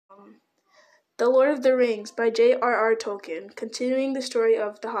The Lord of the Rings by J.R.R. Tolkien, continuing the story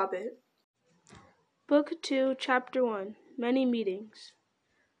of The Hobbit. Book 2, Chapter 1, Many Meetings.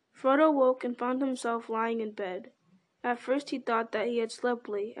 Frodo woke and found himself lying in bed. At first he thought that he had slept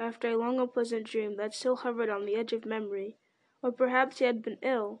late after a long unpleasant dream that still hovered on the edge of memory, or perhaps he had been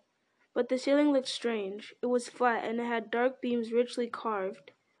ill. But the ceiling looked strange. It was flat and it had dark beams richly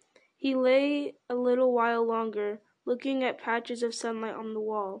carved. He lay a little while longer, looking at patches of sunlight on the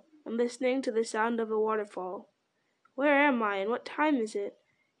wall, and listening to the sound of a waterfall. "Where am I, and what time is it?"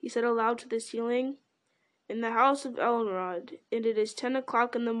 he said aloud to the ceiling. "In the house of Elrond, and it is 10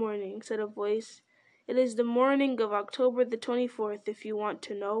 o'clock in the morning," said a voice. "It is the morning of October the 24th, if you want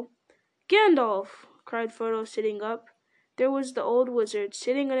to know." "Gandalf!" cried Frodo, sitting up. There was the old wizard,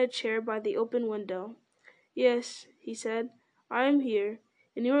 sitting in a chair by the open window. "Yes," he said, "I am here,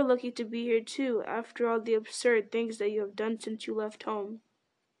 and you are lucky to be here too, after all the absurd things that you have done since you left home."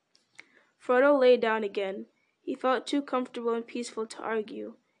 Frodo lay down again. He felt too comfortable and peaceful to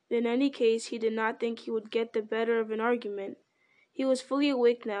argue. In any case, he did not think he would get the better of an argument. He was fully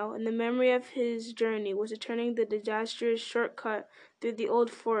awake now, and the memory of his journey was returning, the disastrous short cut through the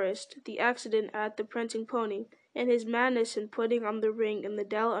old forest, the accident at the prancing pony, and his madness in putting on the ring in the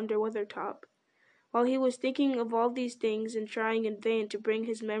dell under Weathertop. While he was thinking of all these things and trying in vain to bring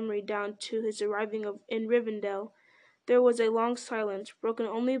his memory down to his arriving in Rivendell, there was a long silence, broken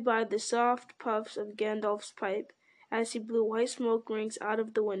only by the soft puffs of Gandalf's pipe, as he blew white smoke rings out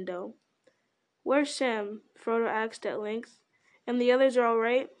of the window. "Where's Sam?" Frodo asked at length. "And the others are all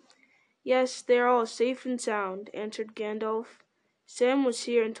right?" "Yes, they are all safe and sound," answered Gandalf. "Sam was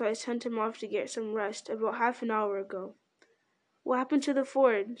here until I sent him off to get some rest about half an hour ago." "What happened to the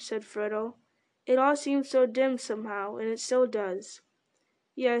ford?" said Frodo. "It all seems so dim somehow, and it still does."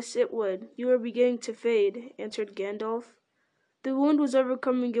 "Yes, it would. You were beginning to fade," answered Gandalf. "The wound was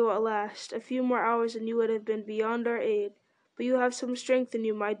overcoming you at last. A few more hours and you would have been beyond our aid. But you have some strength in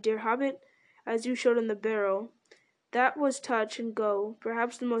you, my dear hobbit, as you showed in the barrow. That was touch and go,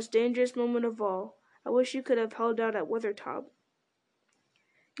 perhaps the most dangerous moment of all. I wish you could have held out at Weathertop."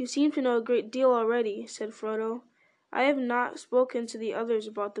 "You seem to know a great deal already," said Frodo. "I have not spoken to the others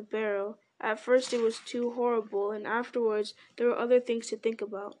about the barrow. At first it was too horrible, and afterwards there were other things to think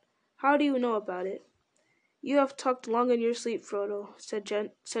about. How do you know about it?" "You have talked long in your sleep, Frodo," said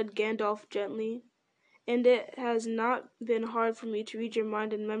Gandalf gently, "and it has not been hard for me to read your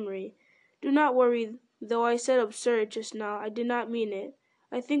mind and memory. Do not worry, though I said absurd just now, I did not mean it.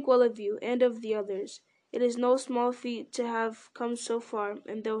 I think well of you, and of the others. It is no small feat to have come so far,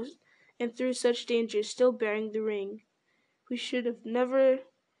 and through such dangers still bearing the ring." "We should have never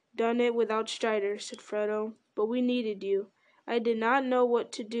done it without Strider," said Frodo, "but we needed you. I did not know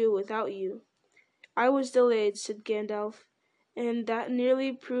what to do without you." "I was delayed," said Gandalf, "and that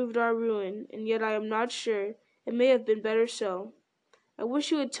nearly proved our ruin, and yet I am not sure. It may have been better so." "I wish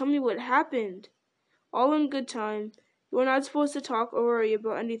you would tell me what happened." "All in good time. You are not supposed to talk or worry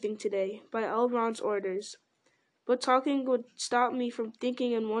about anything today, by Elrond's orders. But talking would stop me from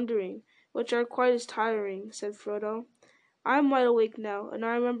thinking and wondering, which are quite as tiring," said Frodo. "I am wide awake now, and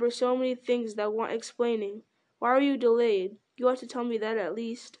I remember so many things that want explaining. Why were you delayed? You ought to tell me that at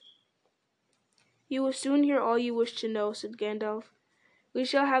least." "You will soon hear all you wish to know," said Gandalf. "We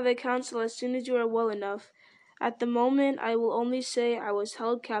shall have a council as soon as you are well enough. At the moment I will only say I was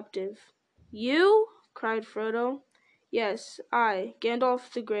held captive." "You?" cried Frodo. "Yes, I,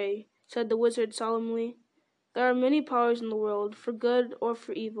 Gandalf the Grey," said the wizard solemnly. "There are many powers in the world, for good or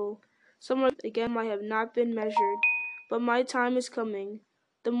for evil. Some are against my have not been measured, but my time is coming.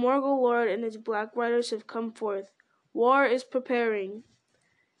 The Morgul Lord and his Black Riders have come forth. War is preparing."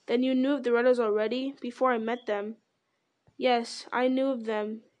 "Then you knew of the Riders already, before I met them?" "Yes, I knew of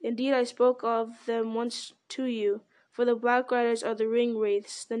them. Indeed, I spoke of them once to you, for the Black Riders are the Ring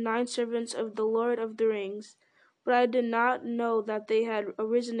Wraiths, the 9 servants of the Lord of the Rings. But I did not know that they had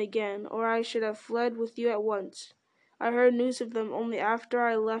arisen again, or I should have fled with you at once. I heard news of them only after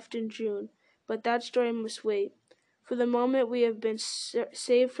I left in June, but that story must wait. For the moment we have been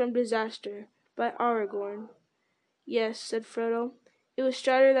saved from disaster by Aragorn." "Yes," said Frodo. "It was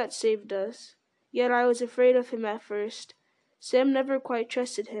Strider that saved us. Yet I was afraid of him at first. Sam never quite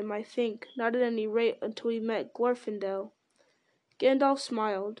trusted him, I think, not at any rate until we met Glorfindel." Gandalf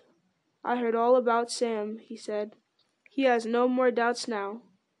smiled. "I heard all about Sam," he said. "He has no more doubts now."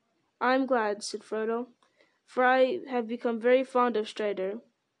 "I am glad," said Frodo, "for I have become very fond of Strider.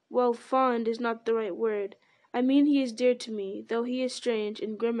 Well, fond is not the right word. I mean he is dear to me, though he is strange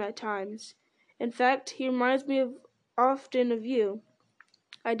and grim at times. In fact, he reminds me often of you.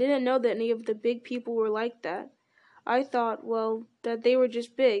 I didn't know that any of the big people were like that. I thought, well, that they were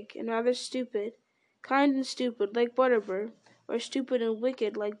just big and rather stupid. Kind and stupid, like Butterbur, or stupid and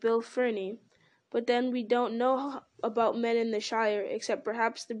wicked, like Bill Ferny. But then we don't know about men in the Shire, except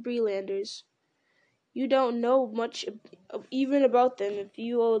perhaps the Brelanders. You don't know much even about them if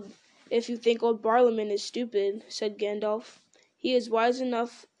you think old Barlaman is stupid, said Gandalf. He is wise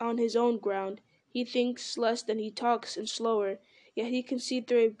enough on his own ground. He thinks less than he talks and slower, yet he can see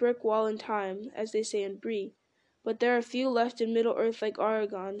through a brick wall in time, as they say in Bree. But there are few left in Middle-earth like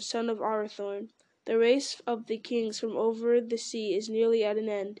Aragorn, son of Arathorn. The race of the kings from over the sea is nearly at an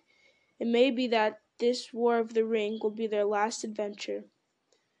end. It may be that this War of the Ring will be their last adventure.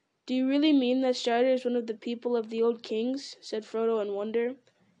 "Do you really mean that Strider is one of the people of the old kings?" said Frodo in wonder.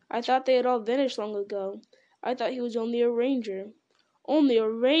 "I thought they had all vanished long ago. I thought he was only a ranger." "Only a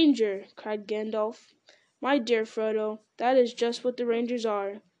ranger!" cried Gandalf. "My dear Frodo, that is just what the rangers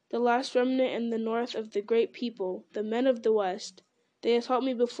are, the last remnant in the north of the great people, the men of the West. They have helped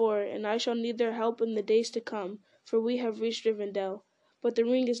me before, and I shall need their help in the days to come, for we have reached Rivendell, but the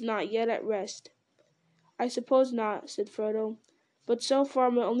ring is not yet at rest." "I suppose not," said Frodo. "But so far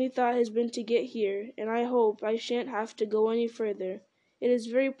my only thought has been to get here, and I hope I shan't have to go any further. It is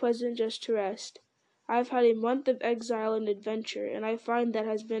very pleasant just to rest. I have had a month of exile and adventure, and I find that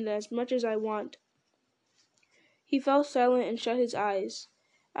has been as much as I want." He fell silent and shut his eyes.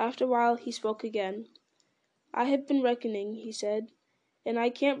 After a while he spoke again. "I have been reckoning," he said, "and I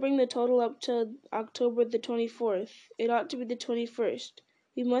can't bring the total up to October the 24th. It ought to be the 21st.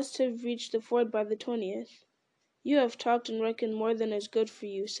 We must have reached the ford by the 20th. "You have talked and reckoned more than is good for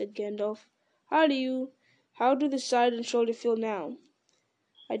you," said Gandalf. How do the side and shoulder feel now?"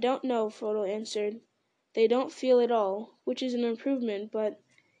 "I don't know," Frodo answered. "They don't feel at all, which is an improvement, but—"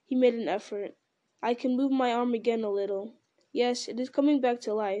 He made an effort. "I can move my arm again a little. Yes, it is coming back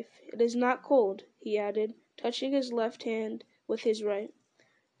to life. It is not cold," he added, touching his left hand with his right.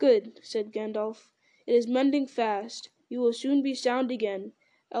 "Good," said Gandalf. "It is mending fast. You will soon be sound again.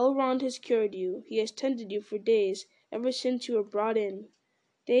 Elrond has cured you. He has tended you for days, ever since you were brought in."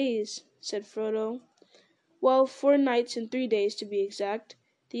 "Days," said Frodo. "Well, 4 nights and 3 days, to be exact.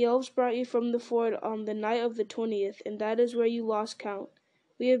 The elves brought you from the ford on the night of the 20th, and that is where you lost count.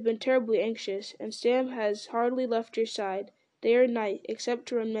 We have been terribly anxious, and Sam has hardly left your side, day or night, except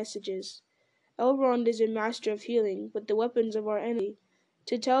to run messages. Elrond is a master of healing, but the weapons of our enemy.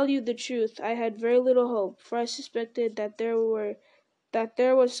 To tell you the truth, I had very little hope, for I suspected that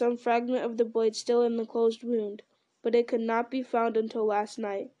there was some fragment of the blade still in the closed wound, but it could not be found until last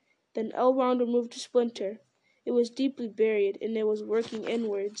night. Then Elrond removed a splinter. It was deeply buried, and it was working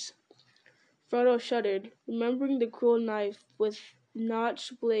inwards." Frodo shuddered, remembering the cruel knife with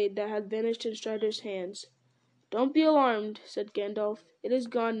notched blade that had vanished in Strider's hands. "Don't be alarmed," said Gandalf. "It is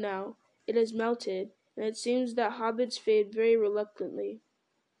gone now. It has melted, and it seems that hobbits fade very reluctantly.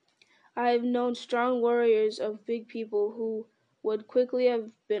 I have known strong warriors of big people who would quickly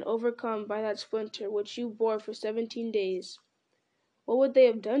have been overcome by that splinter which you bore for 17 days." "What would they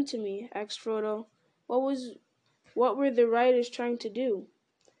have done to me?" asked Frodo. What were the riders trying to do?"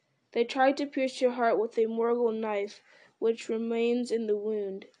 "They tried to pierce your heart with a Morgul knife which remains in the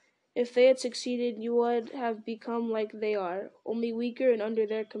wound. If they had succeeded, you would have become like they are, only weaker and under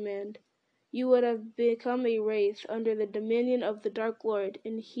their command. You would have become a wraith under the dominion of the Dark Lord,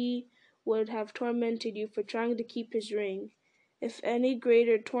 and he would have tormented you for trying to keep his ring. If any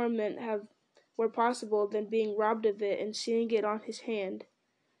greater torment were possible than being robbed of it and seeing it on his hand."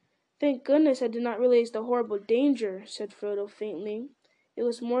 "Thank goodness I did not realize the horrible danger," said Frodo faintly. I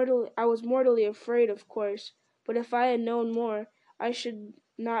was mortally afraid, of course, but if I had known more, I should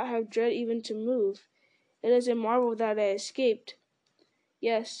not have dread even to move. It is a marvel that I escaped."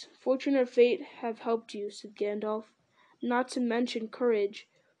 "Yes, fortune or fate have helped you," said Gandalf, "not to mention courage,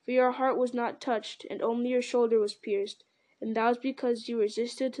 for your heart was not touched, and only your shoulder was pierced, and that was because you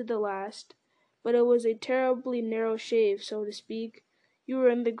resisted to the last. But it was a terribly narrow shave, so to speak. You were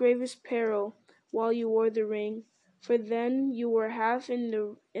in the gravest peril while you wore the ring, for then you were half in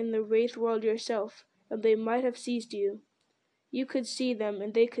the wraith world yourself, and they might have seized you. You could see them,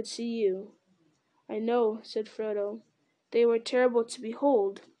 and they could see you." "I know," said Frodo. "They were terrible to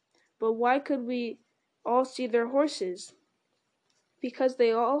behold. But why could we all see their horses?" "Because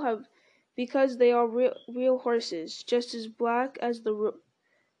they are real horses, just as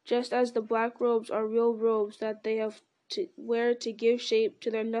the black robes are real robes that they have to wear to give shape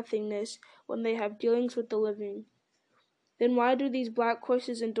to their nothingness when they have dealings with the living." "Then why do these black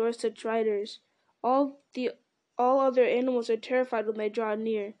horses endure such riders? All other animals are terrified when they draw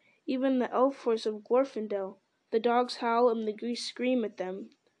near, even the elf horse of Glorfindel. The dogs howl and the geese scream at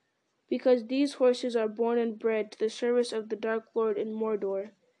them." because these horses are born and bred to the service of the Dark Lord in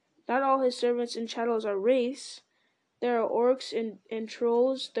Mordor. Not all his servants and chattels are wraiths. There are orcs and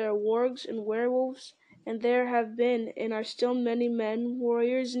trolls, there are wargs and werewolves, and there have been and are still many men,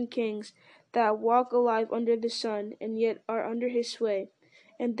 warriors and kings, that walk alive under the sun, and yet are under his sway,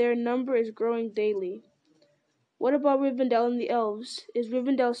 and their number is growing daily. What about Rivendell and the elves? Is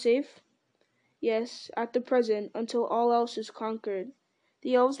Rivendell safe? Yes, at the present, until all else is conquered.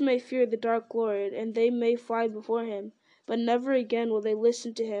 The elves may fear the Dark Lord, and they may fly before him, but never again will they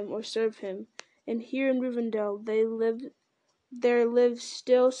listen to him or serve him. And here in Rivendell there live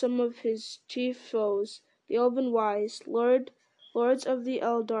still some of his chief foes, the Elven Wise, lords of the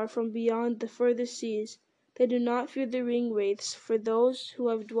Eldar from beyond the furthest seas. They do not fear the ring-wraiths, for those who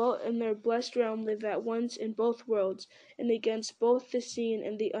have dwelt in their blessed realm live at once in both worlds, and against both the seen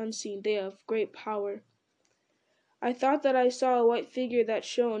and the unseen they have great power. I thought that I saw a white figure that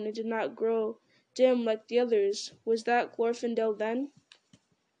shone and did not grow dim like the others. Was that Glorfindel then?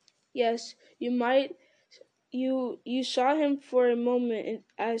 Yes, you saw him for a moment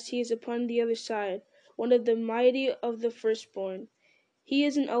as he is upon the other side, one of the mighty of the firstborn. He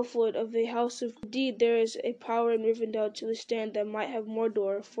is an elf-lord of the house of... Indeed, there is a power in Rivendell to withstand that might have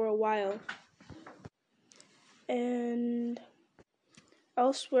Mordor for a while. And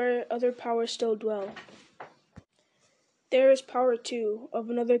elsewhere, other powers still dwell. There is power, too, of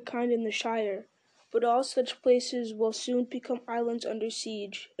another kind in the Shire, but all such places will soon become islands under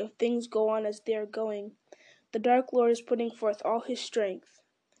siege, if things go on as they are going. The Dark Lord is putting forth all his strength.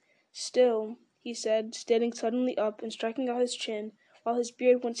 Still, he said, standing suddenly up and striking out his chin, while his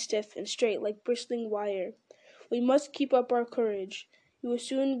beard went stiff and straight like bristling wire, we must keep up our courage. You will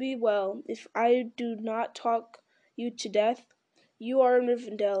soon be well, if I do not talk you to death. You are in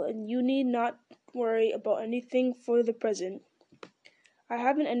Rivendell, and you need not worry about anything for the present. I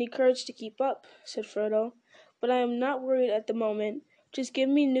haven't any courage to keep up, said Frodo, but I am not worried at the moment. Just give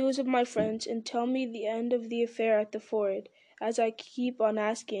me news of my friends, and tell me the end of the affair at the ford, as I keep on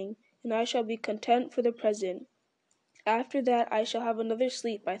asking, and I shall be content for the present. After that I shall have another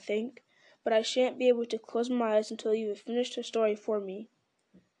sleep, I think, but I shan't be able to close my eyes until you have finished the story for me.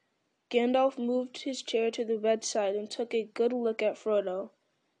 Gandalf moved his chair to the bedside and took a good look at Frodo.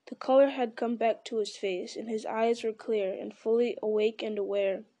 The color had come back to his face, and his eyes were clear and fully awake and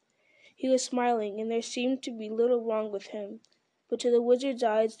aware. He was smiling, and there seemed to be little wrong with him, but to the wizard's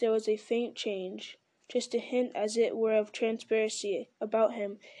eyes there was a faint change, just a hint as it were of transparency about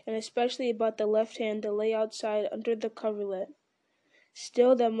him, and especially about the left hand that lay outside under the coverlet.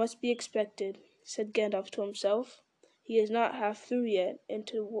 Still, that must be expected, said Gandalf to himself. He is not half through yet, and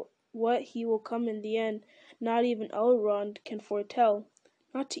to what he will come in the end, not even Elrond can foretell.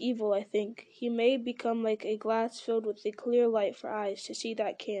 Not to evil, I think. He may become like a glass filled with a clear light for eyes to see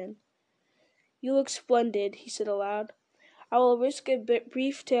that can. You look splendid, he said aloud. I will risk a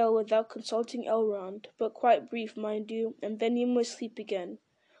brief tale without consulting Elrond, but quite brief, mind you, and then you must sleep again.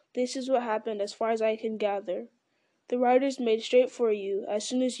 This is what happened as far as I can gather. The riders made straight for you as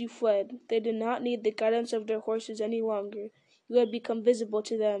soon as you fled. They did not need the guidance of their horses any longer. You had become visible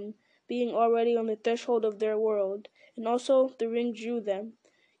to them, being already on the threshold of their world, and also the ring drew them.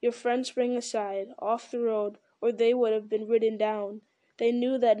 Your friends sprang aside, off the road, or they would have been ridden down. They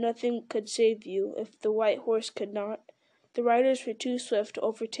knew that nothing could save you, if the white horse could not. The riders were too swift to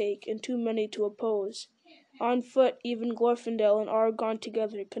overtake, and too many to oppose. On foot, even Glorfindel and Aragorn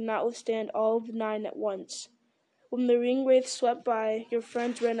together could not withstand all the 9 at once. When the ring-wraiths swept by, your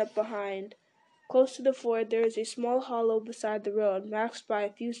friends ran up behind. Close to the ford there is a small hollow beside the road, masked by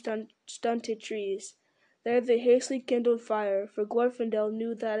a few stunted trees. There they hastily kindled fire, for Glorfindel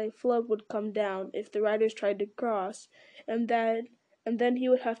knew that a flood would come down if the riders tried to cross, and then he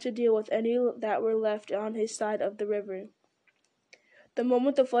would have to deal with any that were left on his side of the river. The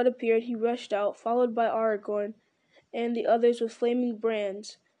moment the flood appeared, he rushed out, followed by Aragorn and the others with flaming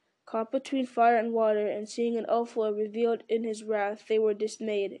brands. Caught between fire and water, and seeing an elf-lord revealed in his wrath, they were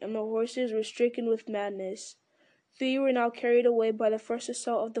dismayed, and the horses were stricken with madness. 3 were now carried away by the first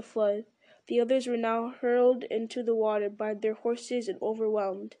assault of the flood. The others were now hurled into the water by their horses and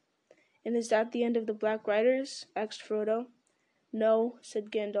overwhelmed. And is that the end of the Black Riders? Asked Frodo. No,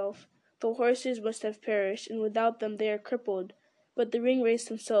 said Gandalf. The horses must have perished, and without them they are crippled. But the ring-wraiths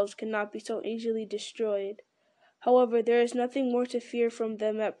themselves cannot be so easily destroyed. However, there is nothing more to fear from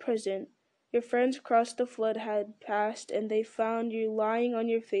them at present. Your friends crossed the flood had passed, and they found you lying on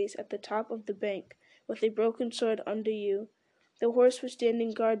your face at the top of the bank, with a broken sword under you. The horse was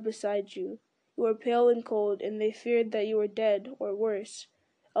standing guard beside you. You were pale and cold, and they feared that you were dead, or worse.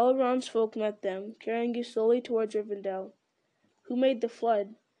 Elrond's folk met them, carrying you slowly towards Rivendell. Who made the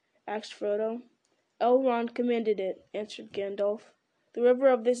flood? asked Frodo. Elrond commanded it, answered Gandalf. The river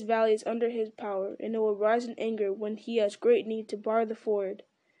of this valley is under his power, and it will rise in anger when he has great need to bar the ford.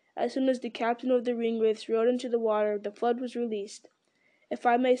 As soon as the captain of the Ringwraiths rode into the water, the flood was released. If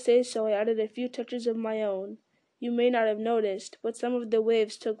I may say so, I added a few touches of my own. You may not have noticed, but some of the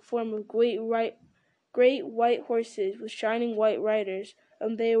waves took form of great white horses with shining white riders,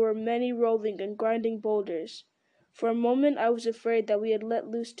 and they were many rolling and grinding boulders. For a moment I was afraid that we had let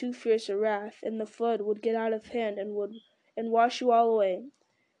loose too fierce a wrath, and the flood would get out of hand and wash you all away.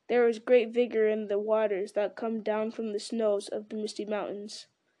 There is great vigor in the waters that come down from the snows of the misty mountains.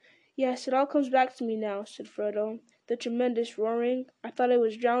 Yes, it all comes back to me now, said Frodo. The tremendous roaring. I thought I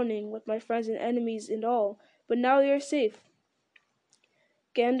was drowning, with my friends and enemies and all, but now we are safe.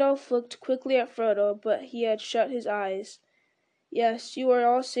 Gandalf looked quickly at Frodo, but he had shut his eyes. Yes, you are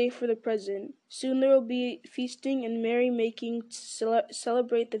all safe for the present. Soon there will be feasting and merry-making to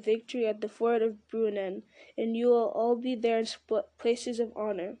celebrate the victory at the ford of Bruinen, and you will all be there in places of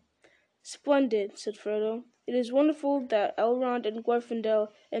honor. Splendid, said Frodo. It is wonderful that Elrond and Glorfindel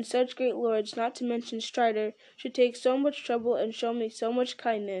and such great lords, not to mention Strider, should take so much trouble and show me so much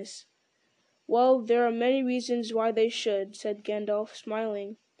kindness. Well, there are many reasons why they should, said Gandalf,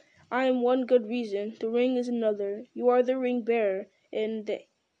 smiling. I am one good reason, the ring is another. You are the ring bearer, and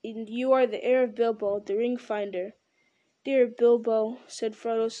you are the heir of Bilbo, the ring finder. Dear Bilbo, said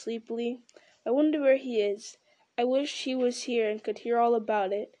Frodo sleepily. I wonder where he is. I wish he was here and could hear all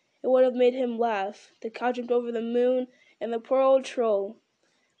about it. It would have made him laugh. The cow jumped over the moon, and the poor old troll.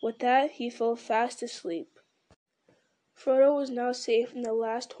 With that he fell fast asleep. Frodo was now safe in the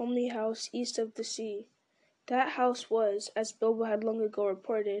last homely house east of the sea. That house was, as Bilbo had long ago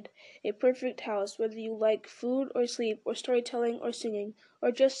reported, a perfect house, whether you like food or sleep or storytelling or singing,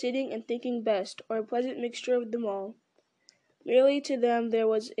 or just sitting and thinking best, or a pleasant mixture of them all. Merely to them there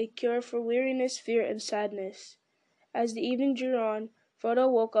was a cure for weariness, fear, and sadness. As the evening drew on, Frodo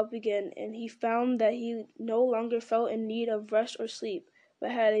woke up again, and he found that he no longer felt in need of rest or sleep, but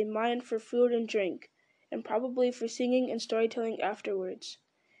had a mind for food and drink, and probably for singing and storytelling afterwards.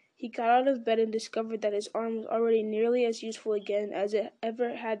 He got out of bed and discovered that his arm was already nearly as useful again as it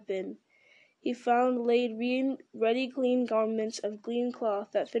ever had been. He found laid ready clean garments of green cloth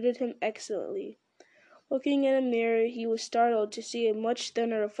that fitted him excellently. Looking in a mirror, he was startled to see a much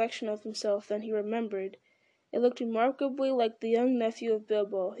thinner reflection of himself than he remembered. It looked remarkably like the young nephew of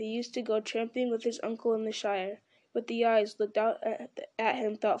Bilbo, who used to go tramping with his uncle in the Shire, but the eyes looked out at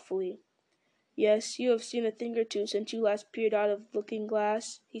him thoughtfully. Yes, you have seen a thing or two since you last peered out of the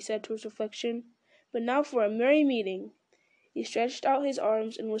looking-glass, he said to his reflection. But now for a merry meeting. He stretched out his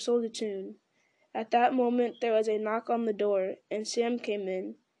arms and whistled a tune. At that moment there was a knock on the door, and Sam came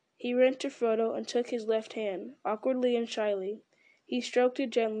in. He ran to Frodo and took his left hand, awkwardly and shyly. He stroked it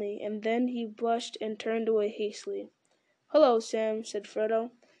gently, and then he blushed and turned away hastily. "Hullo, Sam," said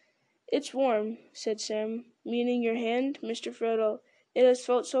Frodo. "It's warm," said Sam. "Meaning your hand, Mr. Frodo. It has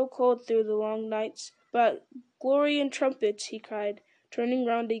felt so cold through the long nights. But glory and trumpets!" he cried, turning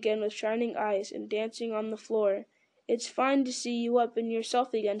round again with shining eyes and dancing on the floor. "It's fine to see you up and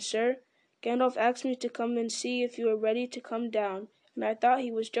yourself again, sir. Gandalf asked me to come and see if you were ready to come down, and I thought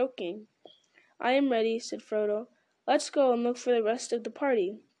he was joking." "I am ready," said Frodo. "Let's go and look for the rest of the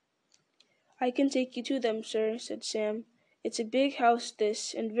party." "I can take you to them, sir," said Sam. "It's a big house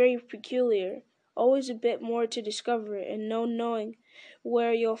this, and very peculiar. Always a bit more to discover, and no knowing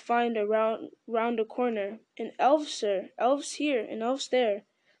where you'll find round a corner. And elves, sir, elves here, and elves there.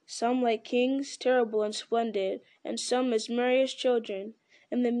 Some like kings, terrible and splendid, and some as merry as children.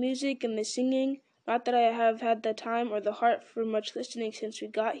 And the music and the singing, not that I have had the time or the heart for much listening since we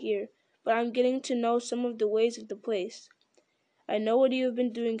got here, but I'm getting to know some of the ways of the place." "I know what you have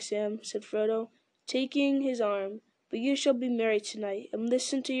been doing, Sam," said Frodo, taking his arm. "But you shall be merry tonight, and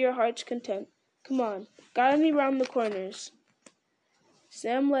listen to your heart's content. Come on, guide me round the corners."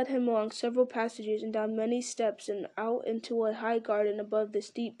 Sam led him along several passages and down many steps and out into a high garden above the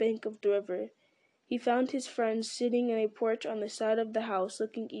steep bank of the river. He found his friends sitting in a porch on the side of the house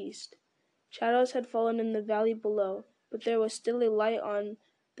looking east. Shadows had fallen in the valley below, but there was still a light on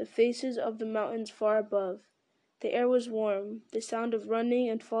the faces of the mountains far above. The air was warm, the sound of running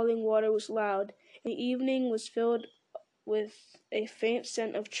and falling water was loud, and the evening was filled with a faint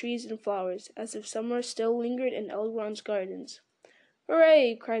scent of trees and flowers, as if summer still lingered in Elrond's gardens.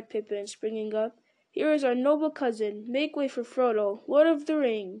 "Hooray!" cried Pippin, springing up. "Here is our noble cousin. Make way for Frodo, Lord of the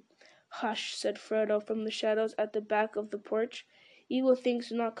Ring." "Hush!" said Frodo from the shadows at the back of the porch. "Evil things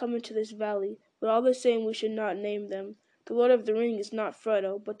do not come into this valley, but all the same we should not name them. The Lord of the Ring is not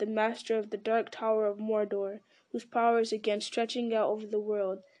Frodo, but the master of the Dark Tower of Mordor, whose power is again stretching out over the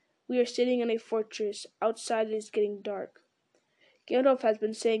world. We are sitting in a fortress. Outside it is getting dark." "Gandalf has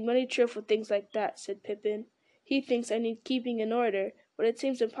been saying many cheerful things like that," said Pippin. "He thinks I need keeping in order, but it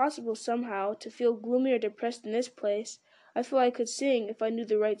seems impossible somehow to feel gloomy or depressed in this place. I feel I could sing if I knew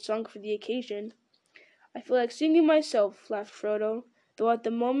the right song for the occasion." "I feel like singing myself," laughed Frodo, "though at the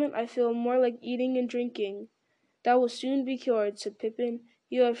moment I feel more like eating and drinking." "That will soon be cured," said Pippin.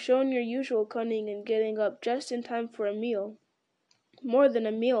 "You have shown your usual cunning in getting up just in time for a meal." "More than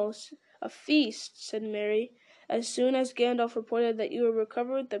a meal, a feast," said Merry. "As soon as Gandalf reported that you were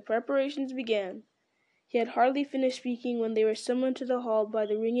recovered, the preparations began." He had hardly finished speaking when they were summoned to the hall by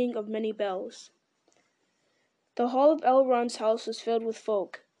the ringing of many bells. The hall of Elrond's house was filled with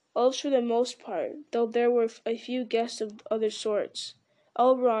folk, elves for the most part, though there were a few guests of other sorts.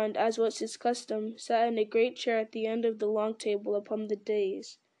 Elrond, as was his custom, sat in a great chair at the end of the long table upon the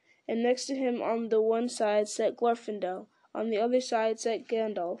dais, and next to him on the one side sat Glorfindel, on the other side sat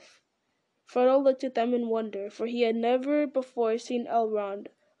Gandalf. Frodo looked at them in wonder, for he had never before seen Elrond,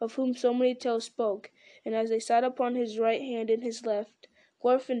 of whom so many tales spoke, and as they sat upon his right hand and his left,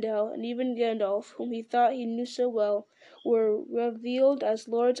 Glorfindel, and even Gandalf, whom he thought he knew so well, were revealed as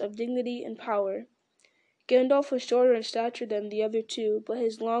lords of dignity and power. Gandalf was shorter in stature than the other two, but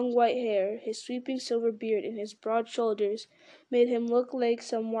his long white hair, his sweeping silver beard, and his broad shoulders made him look like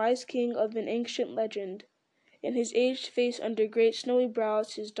some wise king of an ancient legend. In his aged face under great snowy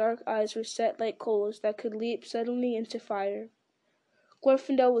brows his dark eyes were set like coals that could leap suddenly into fire.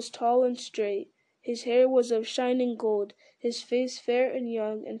 Glorfindel was tall and straight. His hair was of shining gold, his face fair and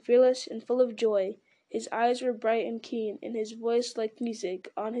young and fearless and full of joy. His eyes were bright and keen, and his voice like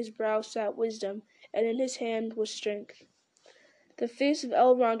music. On his brow sat wisdom, and in his hand was strength. The face of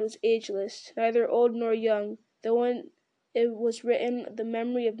Elrond was ageless, neither old nor young, though in it was written the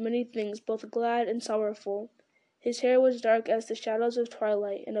memory of many things both glad and sorrowful. His hair was dark as the shadows of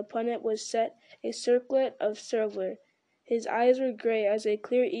twilight, and upon it was set a circlet of silver. His eyes were grey as a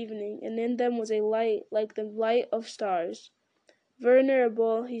clear evening, and in them was a light like the light of stars.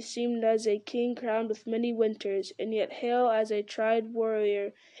 Venerable he seemed as a king crowned with many winters, and yet hale as a tried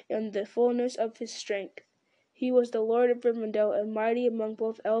warrior in the fullness of his strength. He was the Lord of Rivendell, and mighty among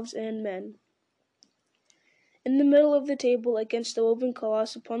both elves and men. In the middle of the table, against the woven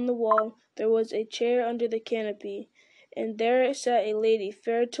colossus upon the wall, there was a chair under the canopy, and there sat a lady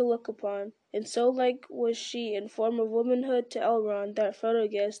fair to look upon, and so like was she in form of womanhood to Elrond that Frodo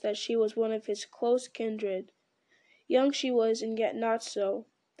guessed that she was one of his close kindred. Young she was, and yet not so.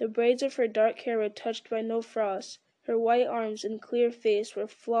 The braids of her dark hair were touched by no frost. Her white arms and clear face were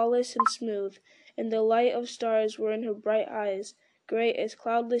flawless and smooth, and the light of stars were in her bright eyes, gray as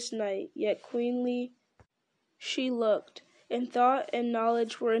cloudless night, yet queenly she looked, and thought and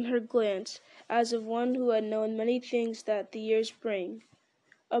knowledge were in her glance, as of one who had known many things that the years bring.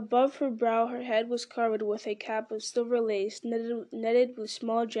 Above her brow her head was covered with a cap of silver lace, netted with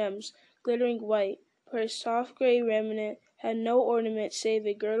small gems, glittering white, but her soft gray raiment had no ornament save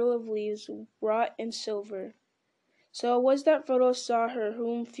a girdle of leaves wrought in silver. So it was that Frodo saw her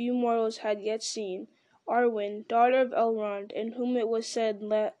whom few mortals had yet seen, Arwen, daughter of Elrond, in whom it was said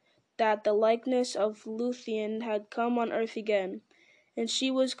that the likeness of Luthien had come on earth again, and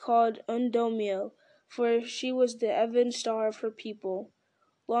she was called Undomiel, for she was the even star of her people.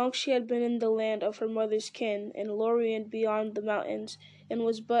 Long she had been in the land of her mother's kin, in Lorien beyond the mountains, and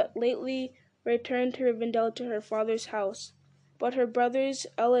was but lately returned to Rivendell to her father's house. But her brothers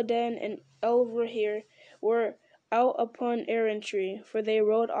Elladan and Elrohir were out upon errantry, for they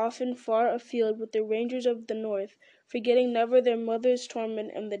rode often far afield with the rangers of the north, forgetting never their mother's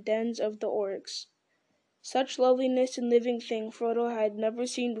torment and the dens of the orcs. Such loveliness in living thing Frodo had never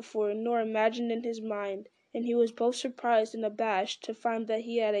seen before, nor imagined in his mind, and he was both surprised and abashed to find that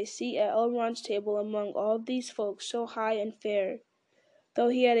he had a seat at Elrond's table among all these folk so high and fair. Though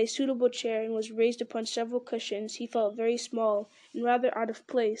he had a suitable chair and was raised upon several cushions, he felt very small and rather out of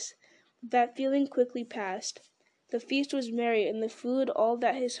place, but that feeling quickly passed. The feast was merry, and the food all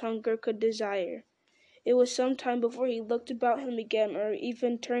that his hunger could desire. It was some time before he looked about him again or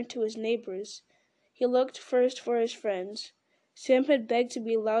even turned to his neighbors. He looked first for his friends. Sam had begged to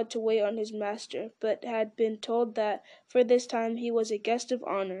be allowed to wait on his master, but had been told that for this time he was a guest of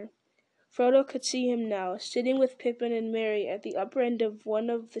honor. Frodo could see him now, sitting with Pippin and Merry at the upper end of one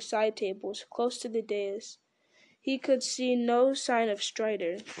of the side tables, close to the dais. He could see no sign of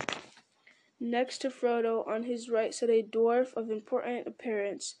Strider. Next to Frodo, on his right, sat a dwarf of important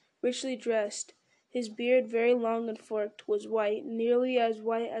appearance, richly dressed. His beard, very long and forked, was white, nearly as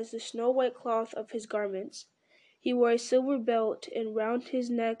white as the snow-white cloth of his garments. He wore a silver belt, and round his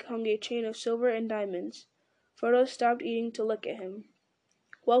neck hung a chain of silver and diamonds. Frodo stopped eating to look at him.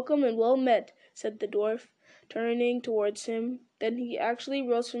 "Welcome and well met," said the dwarf, turning towards him. Then he actually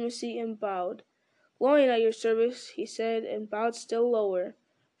rose from his seat and bowed. "Gloin at your service," he said, and bowed still lower.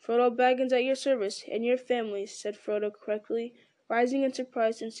 "Frodo Baggins at your service, and your family," said Frodo correctly, rising in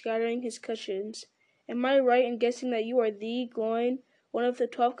surprise and scattering his cushions. "Am I right in guessing that you are the Gloin, one of the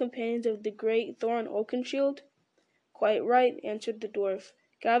 12 companions of the great Thorin Oakenshield?" "Quite right," answered the dwarf,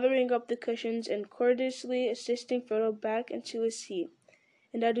 gathering up the cushions and courteously assisting Frodo back into his seat.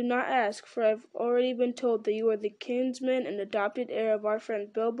 "And I do not ask, for I've already been told that you are the kinsman and adopted heir of our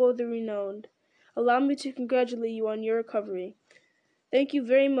friend Bilbo the Renowned. Allow me to congratulate you on your recovery." "Thank you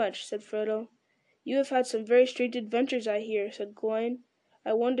very much," said Frodo. "You have had some very strange adventures, I hear," said Gloin.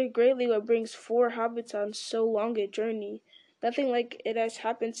 "I wonder greatly what brings 4 hobbits on so long a journey. Nothing like it has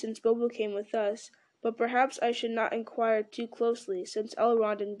happened since Bilbo came with us. But perhaps I should not inquire too closely, since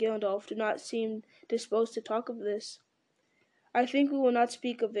Elrond and Gandalf do not seem disposed to talk of this." "I think we will not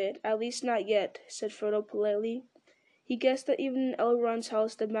speak of it, at least not yet," said Frodo politely. He guessed that even in Elrond's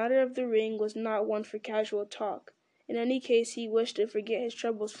house the matter of the ring was not one for casual talk. In any case, he wished to forget his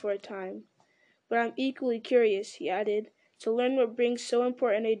troubles for a time. "But I'm equally curious," he added, "to learn what brings so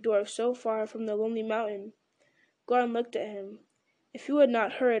important a dwarf so far from the Lonely Mountain." Glorn looked at him. "If you had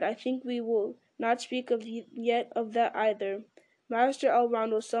not heard, I think we will not speak yet of that either. Master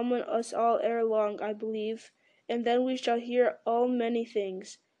Elrond will summon us all ere long, I believe, and then we shall hear all many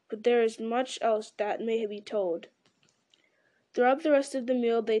things. But there is much else that may be told." Throughout the rest of the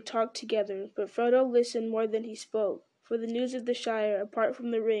meal they talked together, but Frodo listened more than he spoke, for the news of the Shire, apart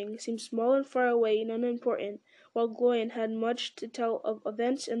from the ring, seemed small and far away and unimportant, while Gloin had much to tell of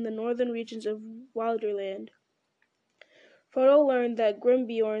events in the northern regions of Wilderland. Frodo learned that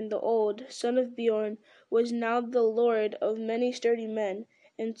Grimbeorn the Old, son of Beorn, was now the lord of many sturdy men,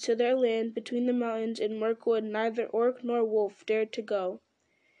 and to their land between the mountains in Mirkwood neither orc nor wolf dared to go.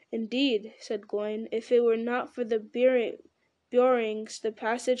 "Indeed," said Gloin, "if it were not for the Beorings, the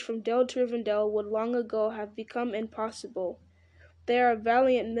passage from Dale to Rivendell would long ago have become impossible. They are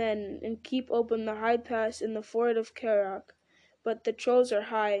valiant men, and keep open the high pass in the ford of Carrock. But the trolls are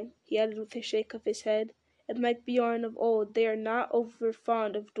high," he added with a shake of his head, "and like Beorn of old, they are not over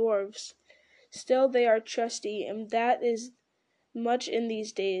fond of dwarves. Still they are trusty, and that is much in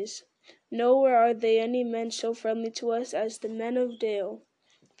these days. Nowhere are there any men so friendly to us as the men of Dale.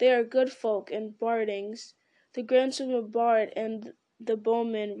 They are good folk, and Bardings. The grandson of Bard and the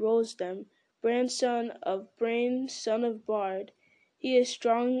bowman Rosdem, grandson of Brain, son of Bard. He is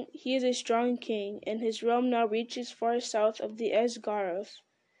a strong king, and his realm now reaches far south of the Esgaroth."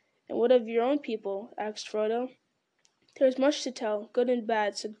 "And what of your own people?" asked Frodo. "There is much to tell, good and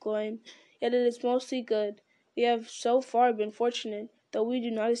bad," said Gloin, "yet it is mostly good. We have so far been fortunate, though we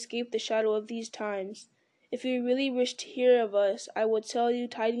do not escape the shadow of these times. If you really wish to hear of us, I will tell you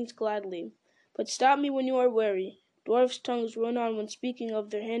tidings gladly. But stop me when you are weary. Dwarfs' tongues run on when speaking of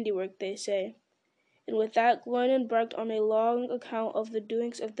their handiwork, they say." And with that Gloin embarked on a long account of the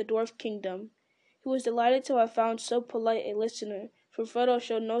doings of the Dwarf Kingdom. He was delighted to have found so polite a listener, for Frodo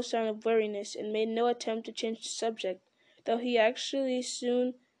showed no sign of weariness and made no attempt to change the subject, though actually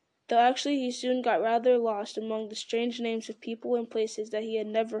he soon got rather lost among the strange names of people and places that he had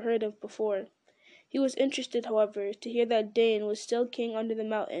never heard of before. He was interested, however, to hear that Dain was still king under the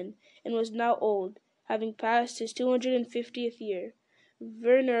mountain, and was now old, having passed his 250th year,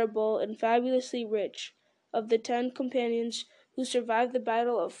 venerable and fabulously rich. Of the 10 companions who survived the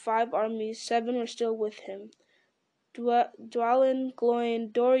battle of 5 armies, 7 were still with him: Dwalin,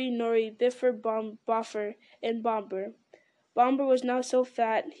 Gloin, Dori, Nori, Bifur, Boffer, and Bombur. Bombur was now so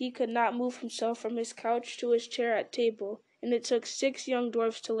fat he could not move himself from his couch to his chair at table, and it took 6 young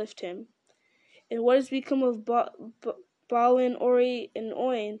dwarfs to lift him. "And what has become of Balin, Ori, and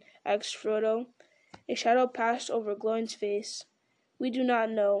Oin?" asked Frodo. A shadow passed over Gloin's face. "We do not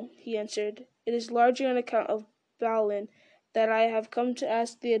know," he answered. "It is largely on account of Balin that I have come to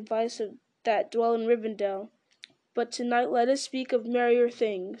ask the advice of that dwell in Rivendell. But tonight let us speak of merrier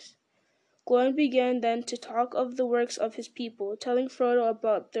things." Gloin began then to talk of the works of his people, telling Frodo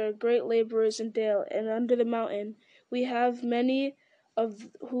about their great labourers in Dale and under the mountain. "We have many of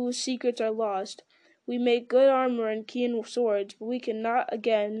whose secrets are lost. We make good armour and keen swords, but we cannot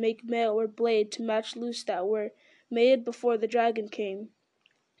again make mail or blade to match loose that were made before the dragon came.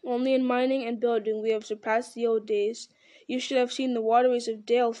 Only in mining and building we have surpassed the old days. You should have seen the waterways of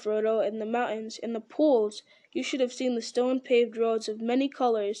Dale, Frodo, and the mountains, and the pools. You should have seen the stone-paved roads of many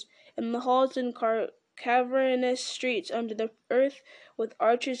colours, and the halls and cavernous streets under the earth with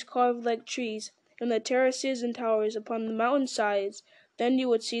arches carved like trees, and the terraces and towers upon the mountain sides. Then you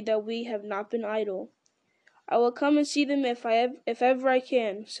would see that we have not been idle." I will come and see them if ever I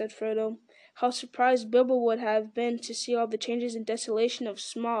can, said Frodo. How surprised Bilbo would have been to see all the changes and desolation of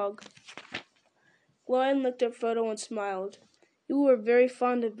Smaug. Gloin looked at Frodo and smiled. You were very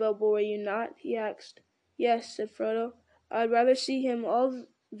fond of Bilbo, were you not? He asked. Yes, said Frodo. I'd rather see him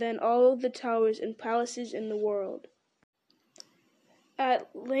than all the towers and palaces in the world. At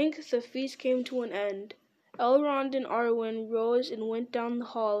length the feast came to an end. Elrond and Arwen rose and went down the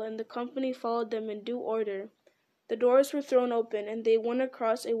hall, and the company followed them in due order. The doors were thrown open, and they went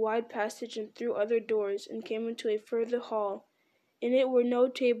across a wide passage and through other doors, and came into a further hall. In it were no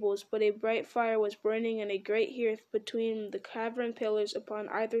tables, but a bright fire was burning in a great hearth between the cavern pillars upon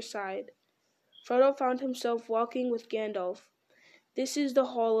either side. Frodo found himself walking with Gandalf. This is the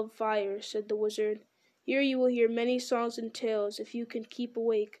Hall of Fire, said the wizard. Here you will hear many songs and tales if you can keep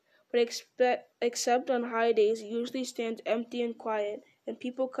awake, but except on high days it usually stands empty and quiet, and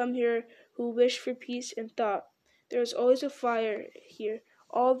people come here who wish for peace and thought. There is always a fire here,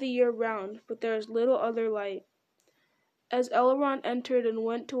 all the year round, but there is little other light. As Elrond entered and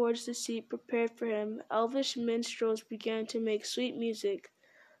went towards the seat prepared for him, elvish minstrels began to make sweet music.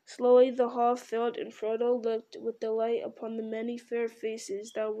 Slowly the hall filled, and Frodo looked with delight upon the many fair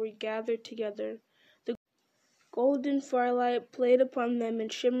faces that were gathered together. The golden firelight played upon them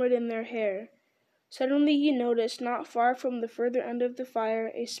and shimmered in their hair. Suddenly he noticed, not far from the further end of the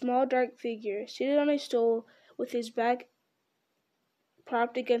fire, a small dark figure, seated on a stool with his back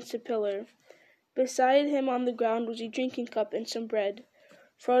propped against a pillar. Beside him on the ground was a drinking cup and some bread.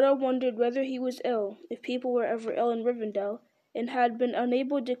 Frodo wondered whether he was ill, if people were ever ill in Rivendell, and had been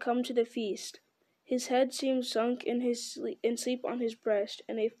unable to come to the feast. His head seemed sunk in sleep on his breast,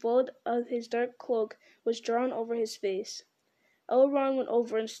 and a fold of his dark cloak was drawn over his face. Elrond went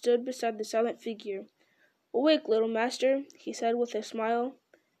over and stood beside the silent figure. Awake, little master, he said with a smile.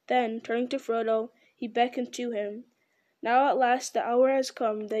 Then, turning to Frodo, he beckoned to him. Now at last the hour has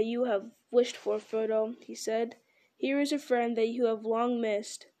come that you have wished for, Frodo, he said. Here is a friend that you have long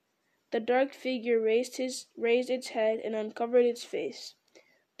missed. The dark figure raised its head and uncovered its face.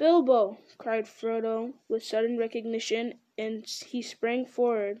 Bilbo! Cried Frodo with sudden recognition, and he sprang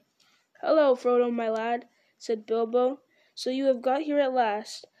forward. Hello, Frodo, my lad, said Bilbo. So you have got here at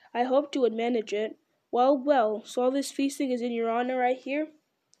last. I hoped you would manage it. Well, well, so all this feasting is in your honor, I hear?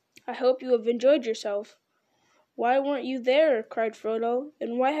 I hope you have enjoyed yourself. Why weren't you there? Cried Frodo.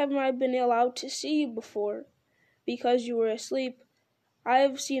 And why haven't I been allowed to see you before? Because you were asleep. I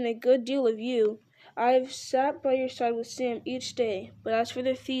have seen a good deal of you. I have sat by your side with Sam each day, but as for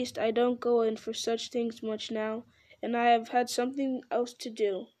the feast, I don't go in for such things much now, and I have had something else to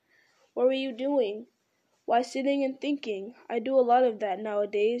do. What were you doing? Why, sitting and thinking. I do a lot of that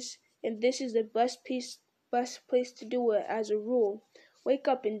nowadays, and this is the best place to do it as a rule. Wake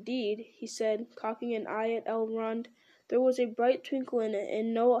up, indeed, he said, cocking an eye at Elrond. There was a bright twinkle in it,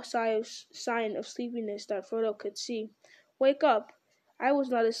 and no sign of sleepiness that Frodo could see. Wake up! I was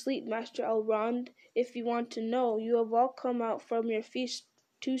not asleep, Master Elrond. If you want to know, you have all come out from your feast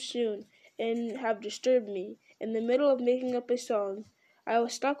too soon, and have disturbed me, in the middle of making up a song. I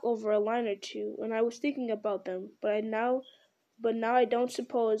was stuck over a line or two, and I was thinking about them, but now I don't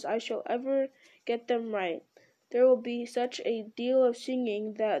suppose I shall ever get them right. There will be such a deal of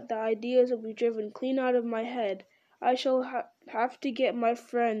singing that the ideas will be driven clean out of my head. I shall have to get my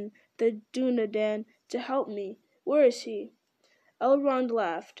friend, the Dunedain, to help me. Where is he? Elrond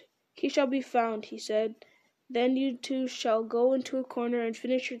laughed. He shall be found, he said. Then you two shall go into a corner and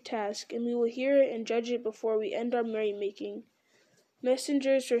finish your task, and we will hear it and judge it before we end our merrymaking.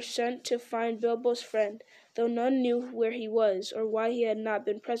 Messengers were sent to find Bilbo's friend, though none knew where he was, or why he had not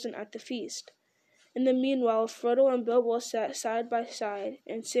been present at the feast. In the meanwhile, Frodo and Bilbo sat side by side,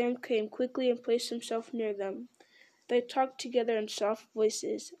 and Sam came quickly and placed himself near them. They talked together in soft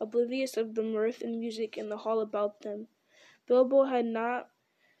voices, oblivious of the mirth and music in the hall about them. Bilbo had not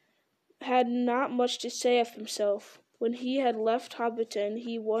much to say of himself. When he had left Hobbiton,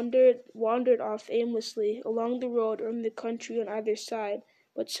 he wandered off aimlessly along the road or in the country on either side,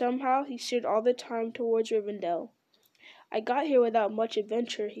 but somehow he steered all the time towards Rivendell. I got here without much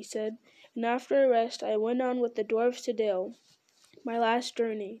adventure, he said, and after a rest I went on with the dwarfs to Dale, my last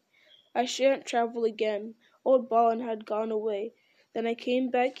journey. I shan't travel again. Old Balin had gone away. Then I came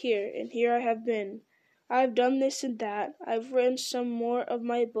back here, and here I have been. I've done this and that. I've written some more of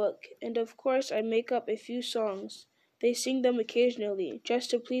my book, and of course I make up a few songs. They sing them occasionally,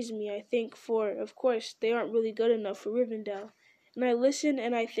 just to please me, I think, for, of course, they aren't really good enough for Rivendell. And I listen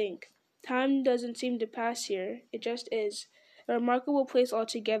and I think. Time doesn't seem to pass here. It just is. A remarkable place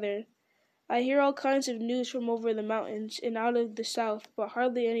altogether. I hear all kinds of news from over the mountains and out of the south, but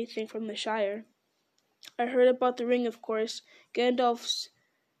hardly anything from the Shire. I heard about the ring, of course.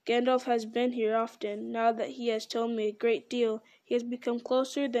 Gandalf has been here often. Now that he has told me a great deal, he has become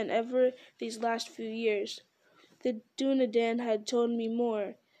closer than ever these last few years. The Dunedain had told me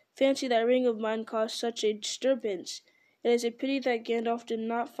more. Fancy that ring of mine caused such a disturbance. It is a pity that Gandalf did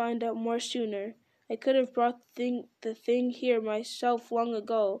not find out more sooner. I could have brought the thing here myself long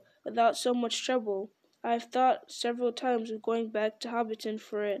ago, without so much trouble. I have thought several times of going back to Hobbiton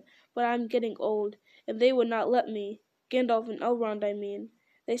for it, but I am getting old, and they would not let me. Gandalf and Elrond, I mean.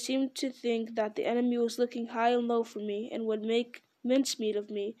 They seemed to think that the enemy was looking high and low for me, and would make mincemeat of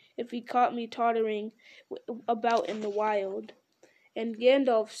me if he caught me tottering about in the wild. And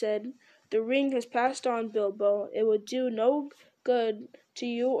Gandalf said, "The ring has passed on, Bilbo. It would do no good to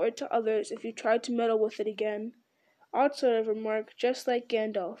you or to others if you tried to meddle with it again." Odd sort of remark, just like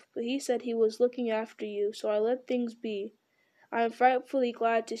Gandalf, but he said he was looking after you, so I let things be. I am frightfully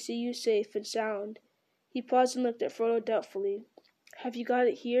glad to see you safe and sound. He paused and looked at Frodo doubtfully. "Have you got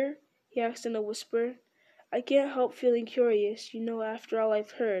it here?" he asked in a whisper. "I can't help feeling curious, after all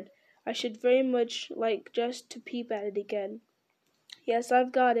I've heard. I should very much like just to peep at it again." "Yes,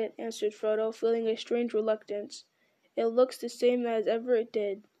 I've got it," answered Frodo, feeling a strange reluctance. "It looks the same as ever it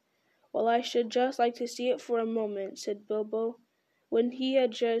did." "Well, I should just like to see it for a moment," said Bilbo. When he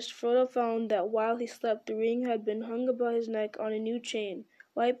had dressed, Frodo found that while he slept the ring had been hung about his neck on a new chain,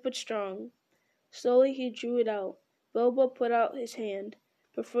 light but strong. Slowly he drew it out. Bilbo put out his hand,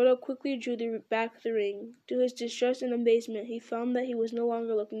 but Frodo quickly drew back the ring. To his distress and amazement he found that he was no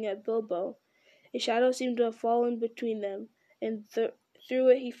longer looking at Bilbo. A shadow seemed to have fallen between them, and through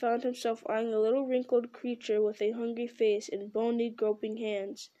it he found himself eyeing a little wrinkled creature with a hungry face and bony, groping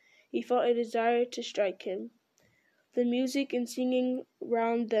hands. He felt a desire to strike him. The music and singing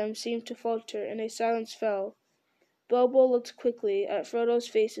round them seemed to falter, and a silence fell. Bilbo looked quickly at Frodo's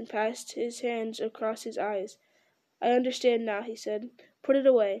face and passed his hands across his eyes. "I understand now," he said. "Put it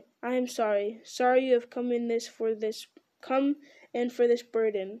away. I am sorry. Sorry you have come in for this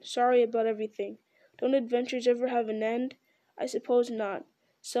burden. Sorry about everything. Don't adventures ever have an end? I suppose not.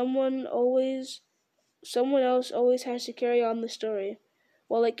 Someone else always has to carry on the story.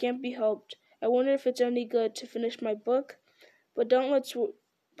 Well, it can't be helped. I wonder if it's any good to finish my book? But don't let's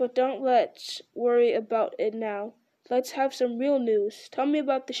worry about it now. Let's have some real news. Tell me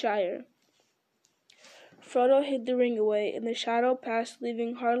about the Shire." Frodo hid the ring away, and the shadow passed,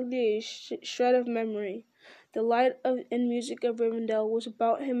 leaving hardly a shred of memory. The light and music of Rivendell was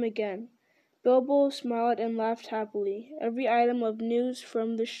about him again. Bilbo smiled and laughed happily. Every item of news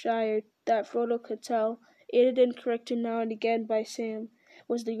from the Shire that Frodo could tell, aided and corrected now and again by Sam,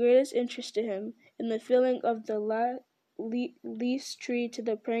 was the greatest interest to him, in the feeling of the least tree to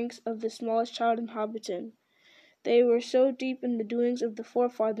the pranks of the smallest child in Hobbiton. They were so deep in the doings of the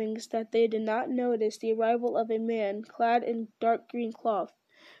forefathers that they did not notice the arrival of a man clad in dark green cloth.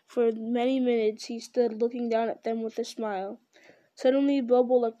 For many minutes he stood looking down at them with a smile. Suddenly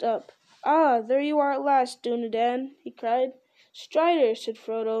Bilbo looked up. "Ah, there you are at last, Dunedain," he cried. "Strider," said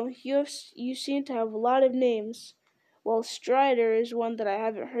Frodo. You seem to have a lot of names." "Well, Strider is one that I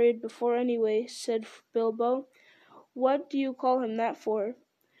haven't heard before anyway," said Bilbo. "What do you call him that for?"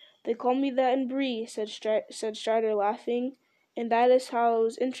 "They call me that in Bree," said Strider, laughing, "and that is how I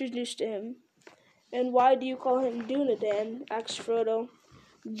was introduced to him." "And why do you call him Dunedain?" asked Frodo.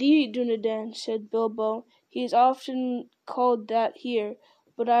 "The Dunedain," said Bilbo. "He is often called that here,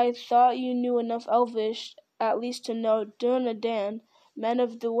 but I thought you knew enough Elvish at least to know Dunedain, man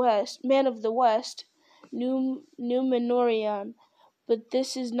of the West, Númenórean. But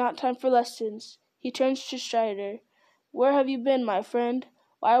this is not time for lessons." He turned to Strider. "Where have you been, my friend?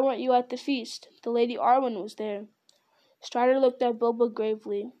 Why weren't you at the feast? The Lady Arwen was there." Strider looked at Bilbo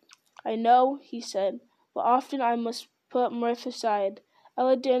gravely. "I know," he said, "but often I must put mirth aside.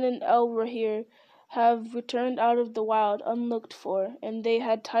 Elladan and Elrohir have returned out of the wild unlooked for, and they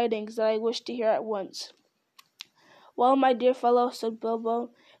had tidings that I wished to hear at once." "Well, my dear fellow," said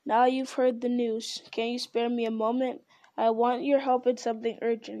Bilbo, "now you've heard the news, can't you spare me a moment? I want your help in something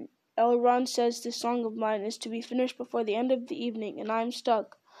urgent. Elrond says this song of mine is to be finished before the end of the evening, and I'm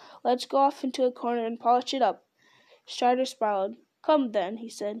stuck. Let's go off into a corner and polish it up." Strider smiled. "Come, then," he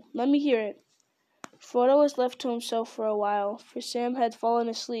said. "Let me hear it." Frodo was left to himself for a while, for Sam had fallen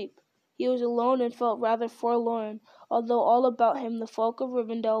asleep. He was alone and felt rather forlorn, although all about him the folk of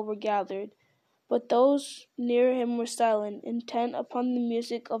Rivendell were gathered. But those near him were silent, intent upon the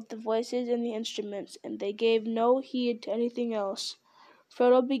music of the voices and the instruments, and they gave no heed to anything else.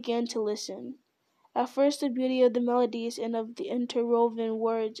 Frodo began to listen. At first the beauty of the melodies and of the interwoven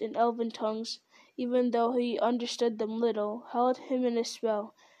words in elven tongues, even though he understood them little, held him in a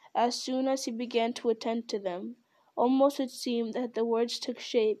spell, as soon as he began to attend to them. Almost it seemed that the words took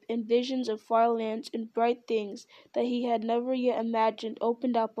shape, and visions of far lands and bright things that he had never yet imagined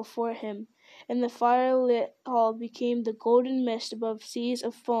opened out before him, and the fire-lit hall became the golden mist above seas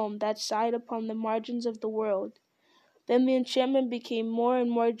of foam that sighed upon the margins of the world. Then the enchantment became more and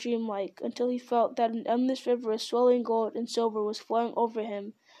more dreamlike, until he felt that an endless river of swelling gold and silver was flowing over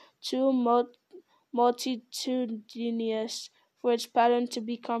him, too multitudinous for its pattern to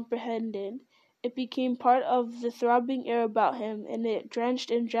be comprehended. It became part of the throbbing air about him, and it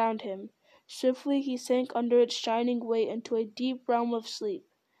drenched and drowned him. Swiftly he sank under its shining weight into a deep realm of sleep.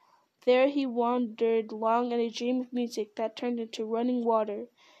 There he wandered long in a dream of music that turned into running water,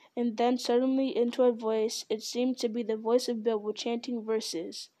 and then suddenly into a voice. It seemed to be the voice of Bilbo chanting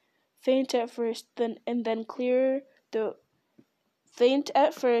verses, faint at first, and then clearer. Faint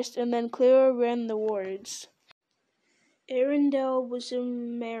at first, and then clearer ran the words. Arundel was a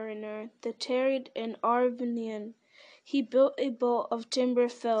mariner that tarried in Arvanian. He built a boat of timber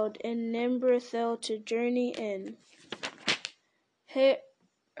felled in Nimbrathel to journey in.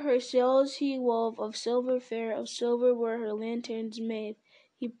 Her sails he wove of silver fair, of silver were her lanterns made.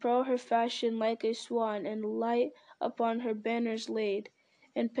 He pearl her fashion like a swan, and light upon her banners laid.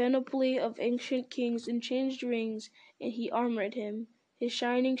 And panoply of ancient kings and changed rings, and he armored him. His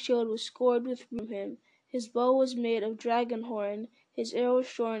shining shield was scored with him. His bow was made of dragon horn, his arrows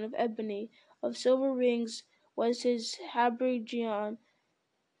shorn of ebony. Of silver rings was his habergeon,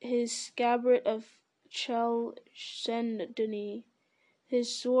 his scabbard of chalcedony.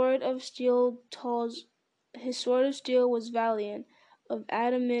 His sword of steel was valiant, of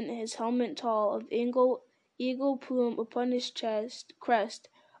adamant his helmet tall, of eagle plume upon his crest,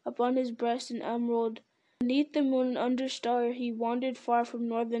 upon his breast an emerald. Beneath the moon and under star he wandered far from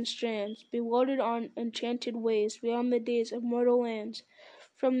northern strands, bewildered on enchanted ways, beyond the days of mortal lands.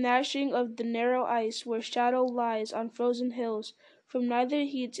 From gnashing of the narrow ice, where shadow lies on frozen hills, from nether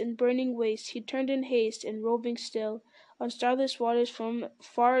heats and burning wastes, he turned in haste, and roving still on starless waters from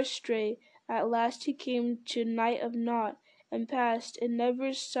far astray, at last he came to night of naught, and passed, and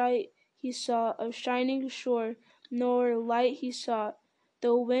never sight he saw of shining shore, nor light he sought.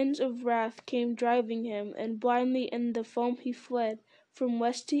 Though winds of wrath came driving him, and blindly in the foam he fled, from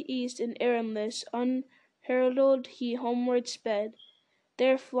west to east, and errandless, unheralded he homeward sped.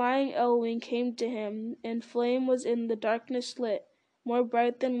 There flying Elwing came to him, and flame was in the darkness lit, more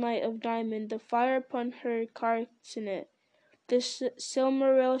bright than light of diamond, the fire upon her carcanet. The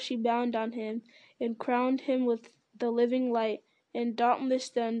Silmaril she bound on him, and crowned him with the living light, and dauntless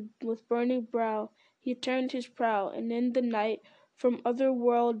then, with burning brow, he turned his prow, and in the night, from other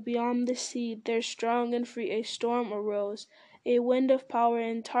world beyond the sea, there strong and free a storm arose, a wind of power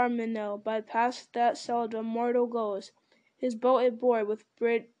in Tarmanel, by paths that seldom mortal goes. His boat it bore, with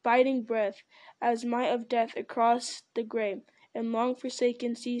biting breath, as might of death across the grey, and long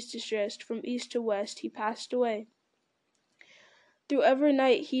forsaken seas distressed, from east to west he passed away. Through every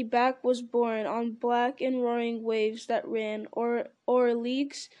night he back was borne on black and roaring waves that ran o'er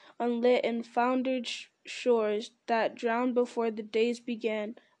leagues unlit and foundered shores that drowned before the days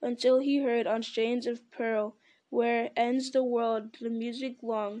began, until he heard on strains of pearl, where ends the world, the music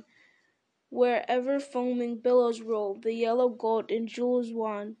long, where ever foaming billows roll, the yellow gold and jewels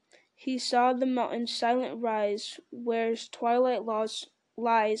wan. He saw the mountains silent rise, where twilight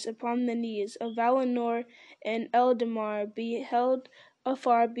lies upon the knees of Valinor, and Eldamar beheld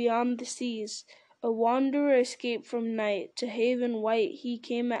afar beyond the seas. A wanderer escaped from night, to haven white he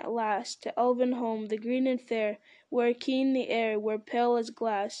came at last, to elven home, the green and fair, where keen the air, where pale as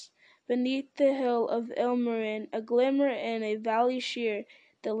glass. Beneath the hill of Ilmarin, a glimmer in a valley sheer,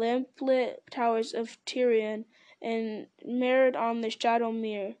 the lamplit towers of Tirion, and mirrored on the shadow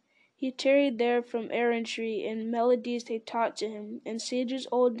mere. He tarried there from errantry, and melodies they taught to him, and sages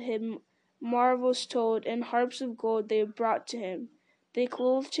old him marvels told, and harps of gold they brought to him. They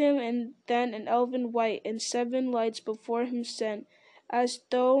clothed him, and then in elven white, and 7 lights before him sent, as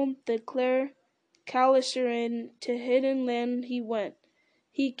though the clear Calicerin to hidden land he went.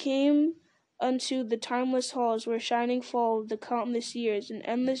 He came unto the timeless halls, where shining fall the countless years, and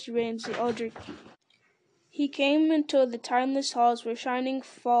endless reigns the elder He came into the timeless halls where shining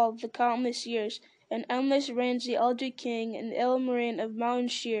fall the countless years, and endless reigns the elder king in Ilmarin of mountain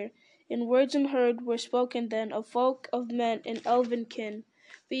sheer. And words unheard were spoken then of folk, of men, and elven kin.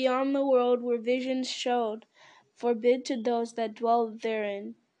 Beyond the world where visions showed, forbid to those that dwell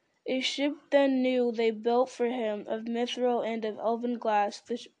therein. A ship then new they built for him, of mithril and of elven glass,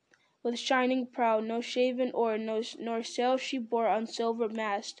 with shining prow, no shaven oar, nor sail she bore on silver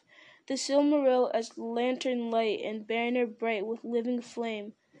mast. The Silmaril as lantern light, and banner bright with living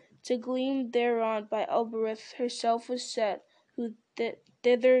flame. to gleam thereon by Elbereth herself was set, who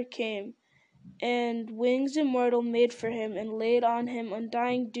thither came, and wings immortal made for him, and laid on him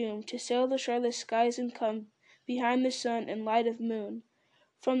undying doom, to sail the shoreless skies and come behind the sun and light of moon.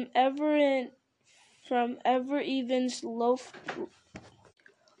 From ever even's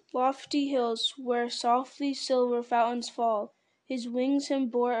lofty hills, where softly silver fountains fall, his wings him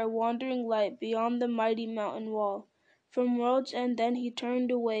bore a wandering light beyond the mighty mountain wall. From world's end then he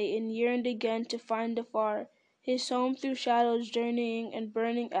turned away, and yearned again to find afar his home, through shadows journeying and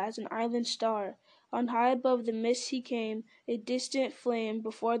burning as an island star. On high above the mists he came, a distant flame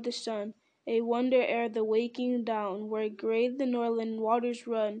before the sun, a wonder ere the waking dawn, where gray the norland waters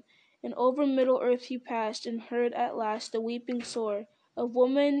run. And over middle earth he passed, and heard at last the weeping sore of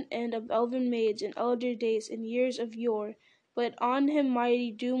women and of elven maids in elder days and years of yore. But on him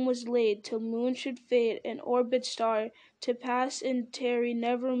mighty doom was laid, till moon should fade and orbed star, to pass and tarry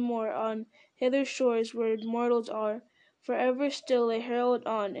nevermore on hither shores where mortals are. Forever still a herald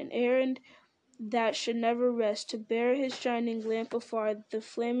on an errand that should never rest, to bear his shining lamp afar, the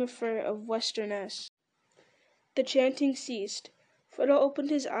flame of fir of Westernesse. The chanting ceased. Frodo opened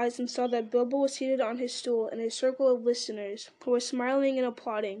his eyes and saw that Bilbo was seated on his stool in a circle of listeners, who were smiling and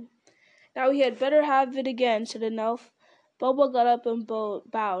applauding. "Now he had better have it again," said an elf. Bilbo got up and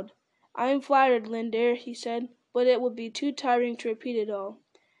bowed. "I am flattered, Lindir," he said, "but it would be too tiring to repeat it all."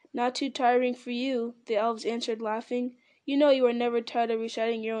 "Not too tiring for you," the elves answered, laughing. "You know you are never tired of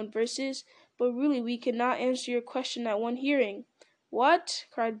reciting your own verses, but really we cannot answer your question at one hearing." "What?"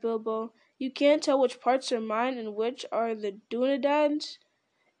 cried Bilbo. "You can't tell which parts are mine and which are the Dunedain's?"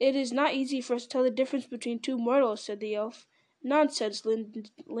 "It is not easy for us to tell the difference between two mortals," said the elf. "Nonsense,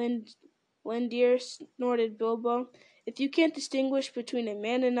 Lindir," snorted Bilbo. "If you can't distinguish between a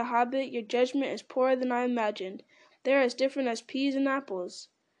man and a hobbit, your judgment is poorer than I imagined. They are as different as peas and apples."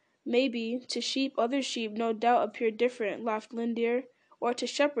 "Maybe, to sheep other sheep no doubt appear different," laughed Lindir. "Or to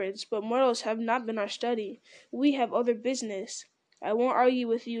shepherds, but mortals have not been our study. We have other business." "I won't argue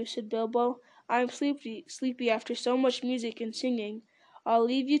with you," said Bilbo. "I am sleepy after so much music and singing. I'll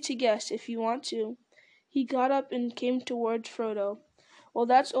leave you to guess, if you want to." He got up and came towards Frodo. "Well,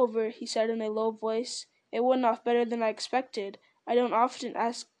 that's over," he said in a low voice. "It went off better than I expected. I don't often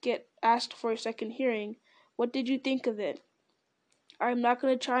get asked for a second hearing. What did you think of it?" "I'm not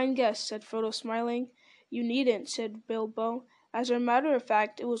going to try and guess," said Frodo, smiling. "You needn't," said Bilbo. "As a matter of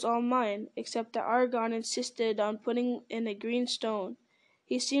fact, it was all mine, except that Aragorn insisted on putting in a green stone.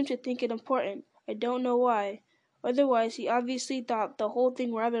 He seemed to think it important. I don't know why. Otherwise, he obviously thought the whole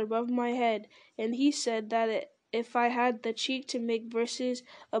thing rather above my head, and he said that if I had the cheek to make verses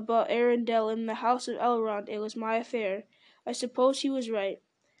about Arundel in the House of Elrond, it was my affair. I suppose he was right."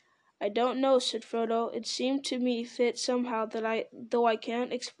 "I don't know," said Frodo. "It seemed to me fit somehow, though I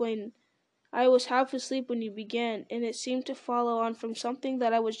can't explain. I was half asleep when you began, and it seemed to follow on from something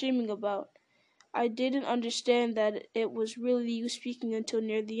that I was dreaming about. I didn't understand that it was really you speaking until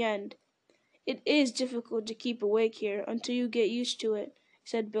near the end." "It is difficult to keep awake here, until you get used to it,"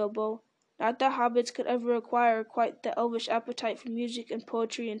 said Bilbo. "Not that hobbits could ever acquire quite the elvish appetite for music and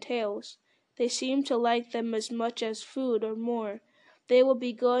poetry and tales. They seem to like them as much as food, or more. They will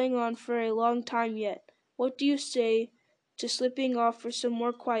be going on for a long time yet. What do you say to slipping off for some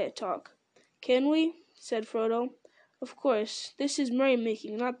more quiet talk?" "Can we?" said Frodo. "Of course. This is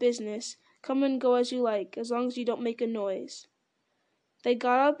merrymaking, not business. Come and go as you like, as long as you don't make a noise." They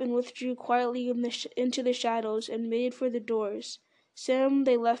got up and withdrew quietly into the shadows, and made for the doors. Sam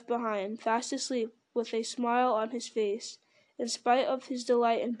they left behind, fast asleep, with a smile on his face. In spite of his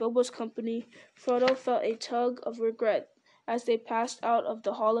delight in Bilbo's company, Frodo felt a tug of regret as they passed out of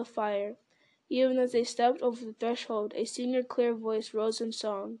the Hall of Fire. Even as they stepped over the threshold, a singer-clear voice rose in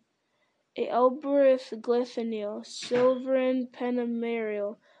song. Elbereth Glythanil, Silverin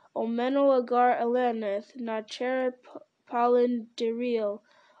Penamariel, O Menel Agar Elaneth, Na Cher Palin Diriel,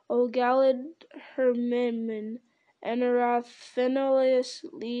 O Galad Hermimin, Enerath Fenolius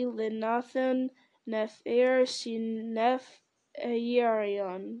Li Linathan, Nef Eir Sin Nef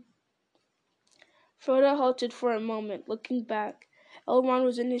Eirion. Frodo halted for a moment, looking back. Elrond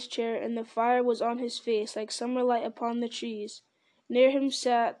was in his chair, and the fire was on his face like summer light upon the trees. Near him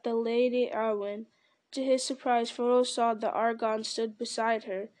sat the Lady Arwen. To his surprise, Frodo saw that Aragorn stood beside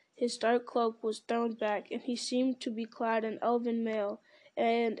her. His dark cloak was thrown back, and he seemed to be clad in elven mail,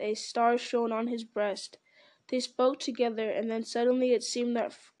 and a star shone on his breast. They spoke together, and then suddenly it seemed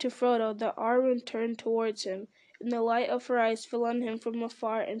to Frodo that Arwen turned towards him, and the light of her eyes fell on him from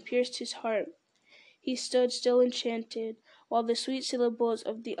afar and pierced his heart. He stood still enchanted, while the sweet syllables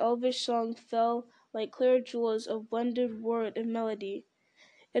of the elvish song fell like clear jewels of blended word and melody.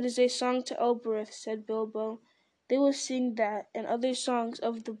 "It is a song to Elbereth," said Bilbo. "They will sing that, and other songs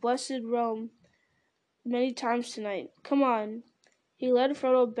of the blessed realm many times tonight. Come on." He led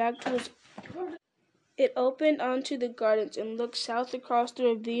Frodo back to his. It opened onto the gardens and looked south across the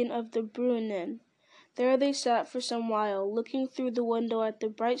ravine of the Bruinen. There they sat for some while, looking through the window at the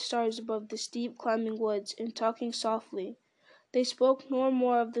bright stars above the steep climbing woods, and talking softly. They spoke no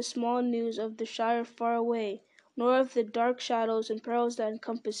more of the small news of the Shire far away, nor of the dark shadows and perils that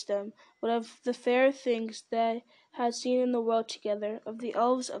encompassed them, but of the fair things they had seen in the world together, of the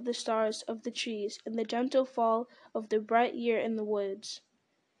elves, of the stars, of the trees, and the gentle fall of the bright year in the woods.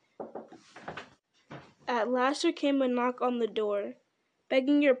 At last there came a knock on the door.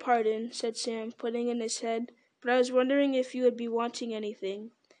 "Begging your pardon," said Sam, putting in his head, "but I was wondering if you would be wanting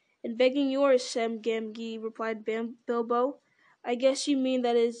anything." "And begging yours, Sam Gamgee," replied Bilbo. "I guess you mean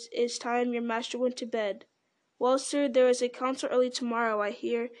that it is time your master went to bed." "Well, sir, there is a council early tomorrow, I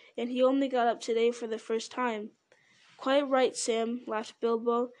hear, and he only got up today for the first time." "Quite right, Sam," laughed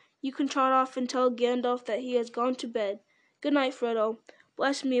Bilbo. "You can trot off and tell Gandalf that he has gone to bed. Good night, Frodo.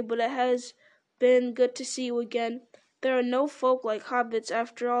 Bless me, but it has been good to see you again. There are no folk like hobbits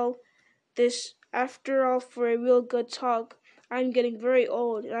after all for a real good talk. I am getting very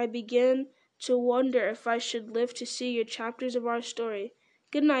old, and I begin to wonder if I should live to see your chapters of our story.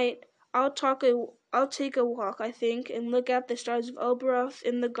 Good night. I'll take a walk, I think, and look at the stars of Elbereth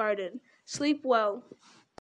in the garden. Sleep well."